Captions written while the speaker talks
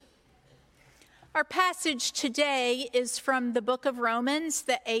Our passage today is from the book of Romans,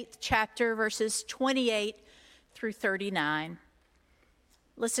 the 8th chapter, verses 28 through 39.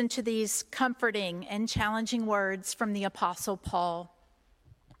 Listen to these comforting and challenging words from the Apostle Paul.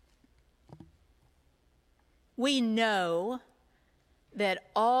 We know that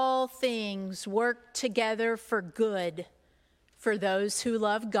all things work together for good for those who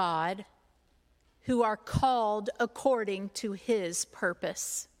love God, who are called according to his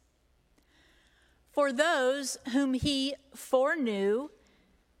purpose. For those whom he foreknew,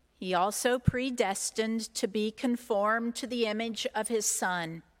 he also predestined to be conformed to the image of his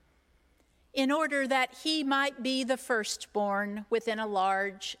Son, in order that he might be the firstborn within a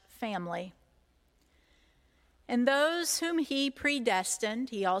large family. And those whom he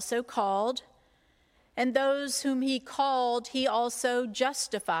predestined, he also called, and those whom he called, he also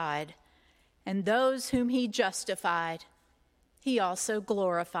justified, and those whom he justified, he also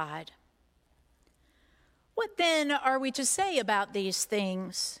glorified. What then are we to say about these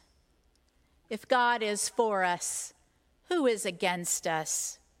things? If God is for us, who is against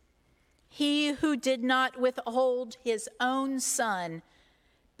us? He who did not withhold his own Son,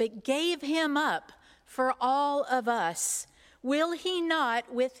 but gave him up for all of us, will he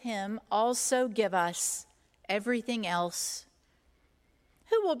not with him also give us everything else?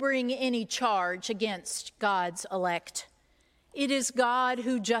 Who will bring any charge against God's elect? It is God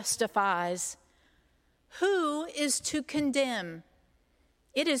who justifies. Who is to condemn?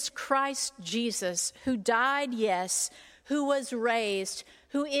 It is Christ Jesus, who died, yes, who was raised,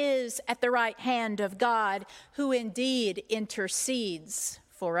 who is at the right hand of God, who indeed intercedes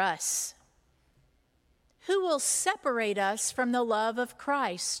for us. Who will separate us from the love of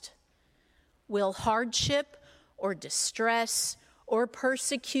Christ? Will hardship or distress or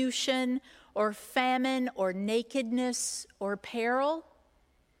persecution or famine or nakedness or peril?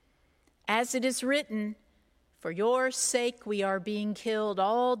 As it is written, for your sake we are being killed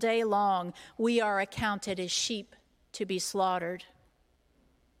all day long. We are accounted as sheep to be slaughtered.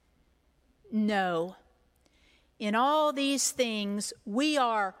 No, in all these things we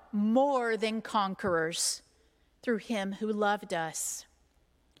are more than conquerors through him who loved us.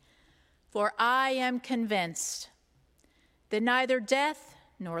 For I am convinced that neither death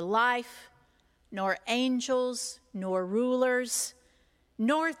nor life, nor angels, nor rulers,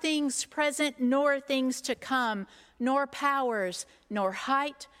 nor things present, nor things to come, nor powers, nor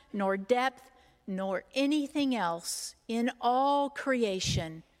height, nor depth, nor anything else in all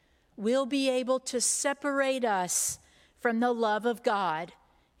creation will be able to separate us from the love of God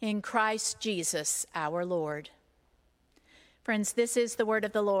in Christ Jesus our Lord. Friends, this is the word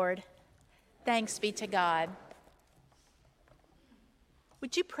of the Lord. Thanks be to God.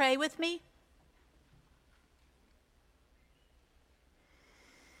 Would you pray with me?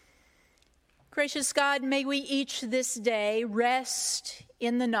 Gracious God, may we each this day rest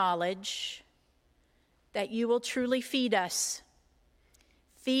in the knowledge that you will truly feed us,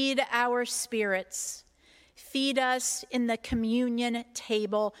 feed our spirits, feed us in the communion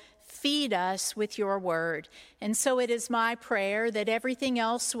table, feed us with your word. And so it is my prayer that everything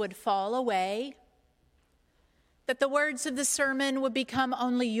else would fall away, that the words of the sermon would become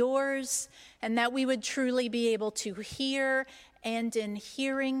only yours, and that we would truly be able to hear and in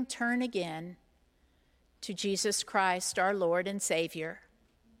hearing turn again to Jesus Christ, our Lord and Savior.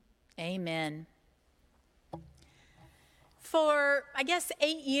 Amen. For,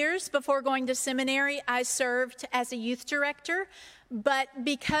 8 years before going to seminary, I served as a youth director. But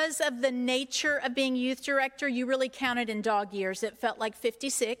because of the nature of being youth director, you really counted in dog years. It felt like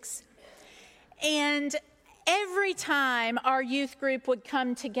 56. And every time our youth group would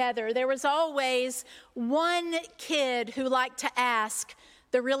come together, there was always one kid who liked to ask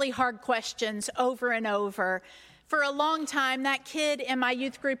the really hard questions over and over. For a long time, that kid in my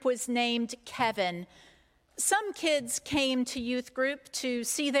youth group was named Kevin. Some kids came to youth group to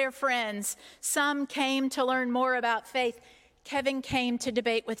see their friends. Some came to learn more about faith. Kevin came to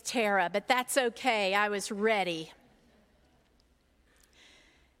debate with Tara, but that's okay. I was ready.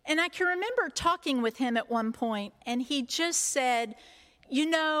 And I can remember talking with him at one point, and he just said,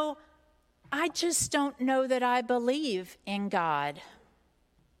 I just don't know that I believe in God.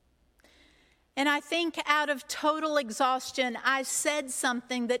 And I think out of total exhaustion, I said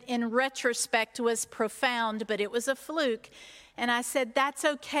something that in retrospect was profound, but it was a fluke. And I said, that's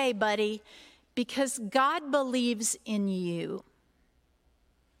okay, buddy, because God believes in you.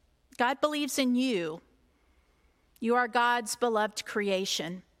 God believes in you. You are God's beloved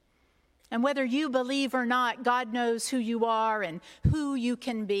creation. And whether you believe or not, God knows who you are and who you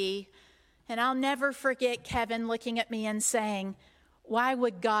can be. And I'll never forget Kevin looking at me and saying, why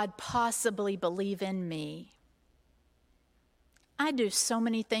would God possibly believe in me? I do so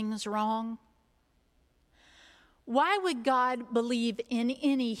many things wrong. Why would God believe in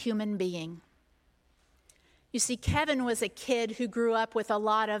any human being? You see, Kevin was a kid who grew up with a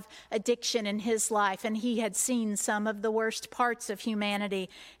lot of addiction in his life, and he had seen some of the worst parts of humanity,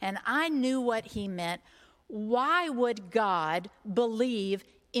 and I knew what he meant. Why would God believe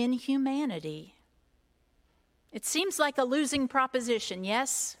in humanity? It seems like a losing proposition,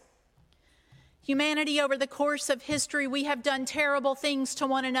 yes? Humanity, over the course of history, we have done terrible things to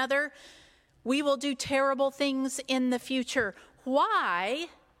one another. We will do terrible things in the future. Why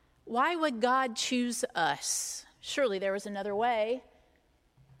would God choose us? Surely there was another way.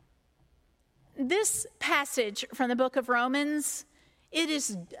 This passage from the book of Romans, it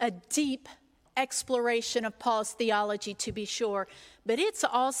is a deep exploration of Paul's theology, to be sure, but it's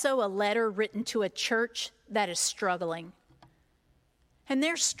also a letter written to a church that is struggling. And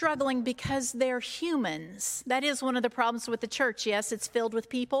they're struggling because they're humans. That is one of the problems with the church. Yes, it's filled with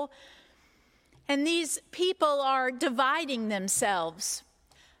people. And these people are dividing themselves.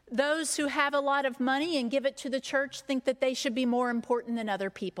 Those who have a lot of money and give it to the church think that they should be more important than other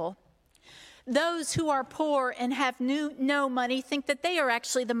people. Those who are poor and have no money think that they are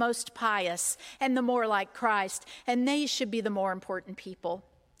actually the most pious and the more like Christ, and they should be the more important people.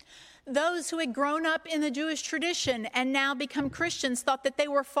 Those who had grown up in the Jewish tradition and now become Christians thought that they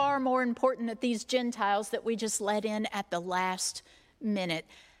were far more important than these Gentiles that we just let in at the last minute.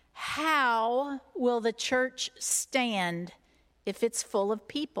 How will the church stand if it's full of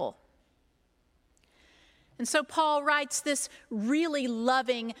people? And so Paul writes this really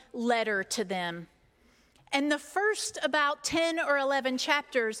loving letter to them. And the first about 10 or 11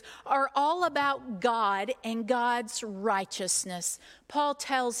 chapters are all about God and God's righteousness. Paul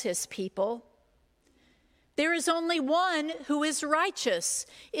tells his people, there is only one who is righteous.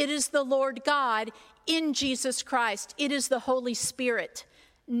 It is the Lord God in Jesus Christ. It is the Holy Spirit.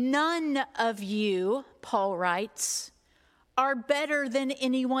 None of you, Paul writes, are better than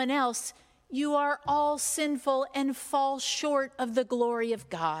anyone else. You are all sinful and fall short of the glory of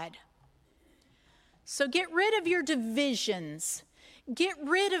God. So get rid of your divisions. Get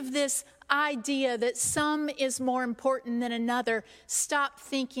rid of this idea that some is more important than another. Stop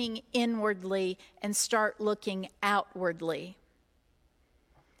thinking inwardly and start looking outwardly.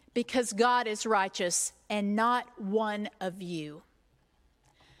 Because God is righteous and not one of you.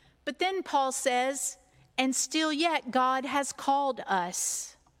 But then Paul says, and still yet God has called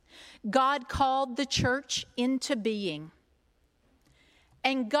us. God called the church into being.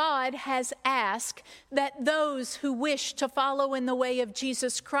 And God has asked that those who wish to follow in the way of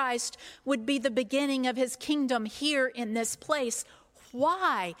Jesus Christ would be the beginning of his kingdom here in this place.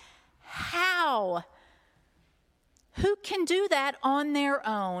 Why? How? Who can do that on their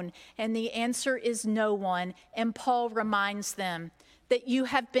own? And the answer is no one. And Paul reminds them that you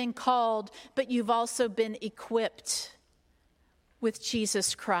have been called, but you've also been equipped with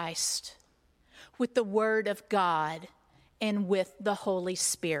Jesus Christ, with the Word of God, and with the Holy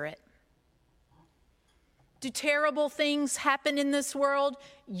Spirit. Do terrible things happen in this world?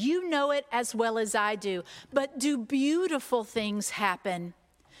 You know it as well as I do. But do beautiful things happen?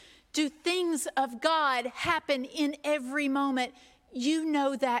 Do things of God happen in every moment? You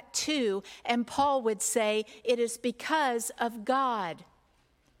know that too. And Paul would say it is because of God.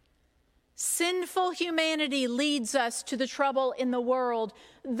 Sinful humanity leads us to the trouble in the world.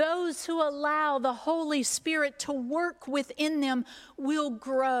 Those who allow the Holy Spirit to work within them will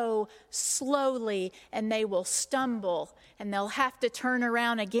grow slowly, and they will stumble, and they'll have to turn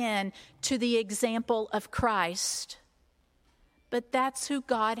around again to the example of Christ. But that's who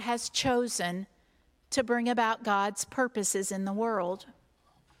God has chosen to bring about God's purposes in the world.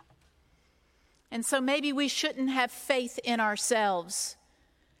 And so maybe we shouldn't have faith in ourselves,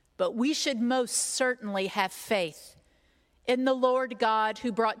 but we should most certainly have faith in the Lord God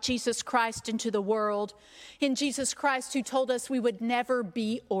who brought Jesus Christ into the world, in Jesus Christ who told us we would never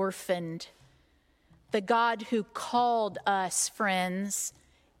be orphaned. The God who called us, friends,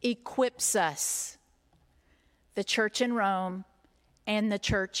 equips us, the church in Rome and the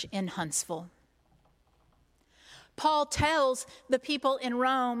church in Huntsville. Paul tells the people in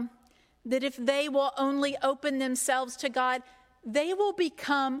Rome that if they will only open themselves to God, they will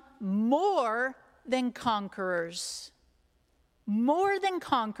become more than conquerors. More than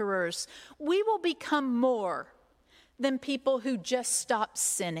conquerors. We will become more than people who just stop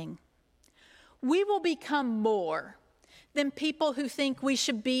sinning. We will become more than people who think we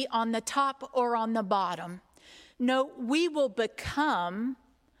should be on the top or on the bottom. No, we will become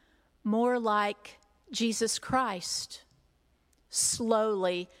more like Jesus Christ.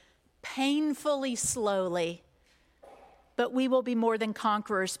 slowly, painfully slowly, but we will be more than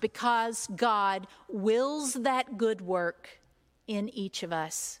conquerors because God wills that good work in each of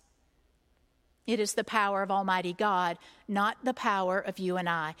us. It is the power of Almighty God, not the power of you and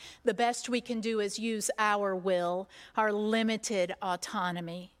I. The best we can do is use our will, our limited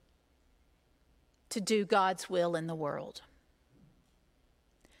autonomy, to do God's will in the world.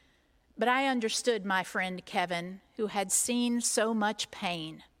 But I understood my friend Kevin, who had seen so much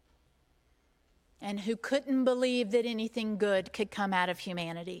pain and who couldn't believe that anything good could come out of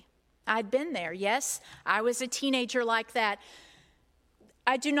humanity. I'd been there, yes. I was a teenager like that.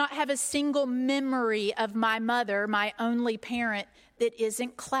 I do not have a single memory of my mother, my only parent, that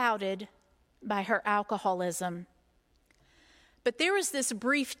isn't clouded by her alcoholism. But there was this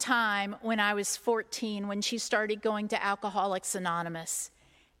brief time when I was 14 when she started going to Alcoholics Anonymous,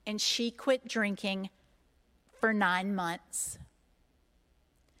 and she quit drinking for 9 months.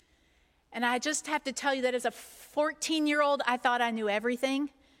 And I just have to tell you that as a 14-year-old, I thought I knew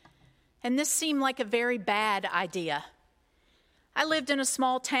everything, and this seemed like a very bad idea. I lived in a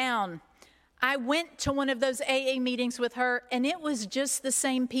small town. I went to one of those AA meetings with her, and it was just the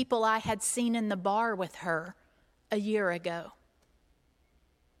same people I had seen in the bar with her a year ago.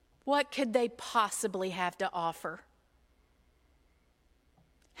 What could they possibly have to offer?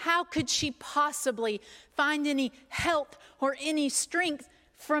 How could she possibly find any help or any strength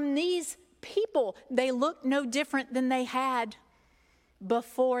from these people? They looked no different than they had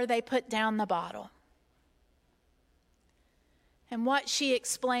before they put down the bottle. And what she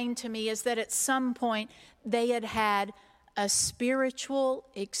explained to me is that at some point they had had a spiritual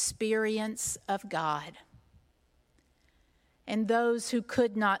experience of God. And those who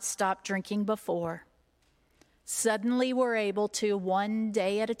could not stop drinking before suddenly were able to, one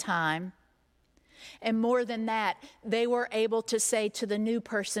day at a time. And more than that, they were able to say to the new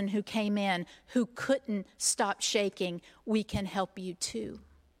person who came in, who couldn't stop shaking, "We can help you too."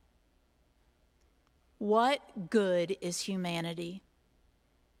 What good is humanity?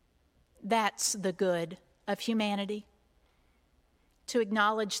 That's the good of humanity. To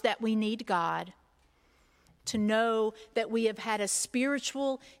acknowledge that we need God, to know that we have had a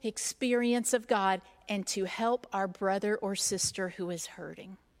spiritual experience of God, and to help our brother or sister who is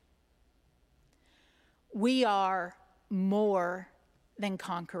hurting. We are more than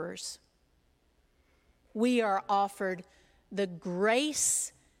conquerors. We are offered the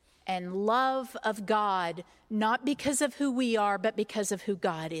grace and love of God, not because of who we are, but because of who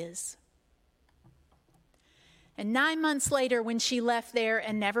God is. And 9 months later, when she left there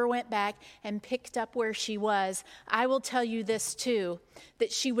and never went back and picked up where she was, I will tell you this too,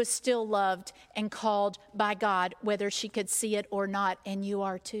 that she was still loved and called by God, whether she could see it or not, and you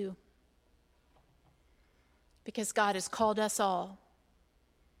are too. Because God has called us all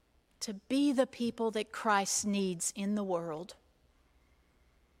to be the people that Christ needs in the world.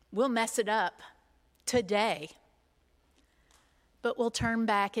 We'll mess it up today, but we'll turn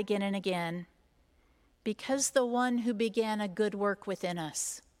back again and again, because the one who began a good work within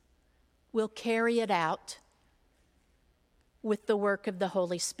us will carry it out with the work of the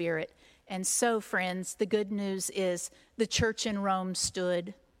Holy Spirit. And so, friends, the good news is the church in Rome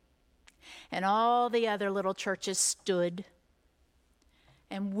stood, and all the other little churches stood.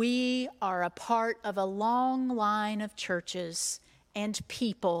 And we are a part of a long line of churches and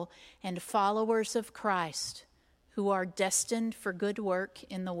people and followers of Christ who are destined for good work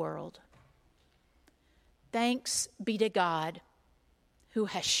in the world. Thanks be to God who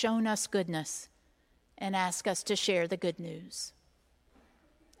has shown us goodness and asked us to share the good news.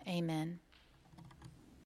 Amen.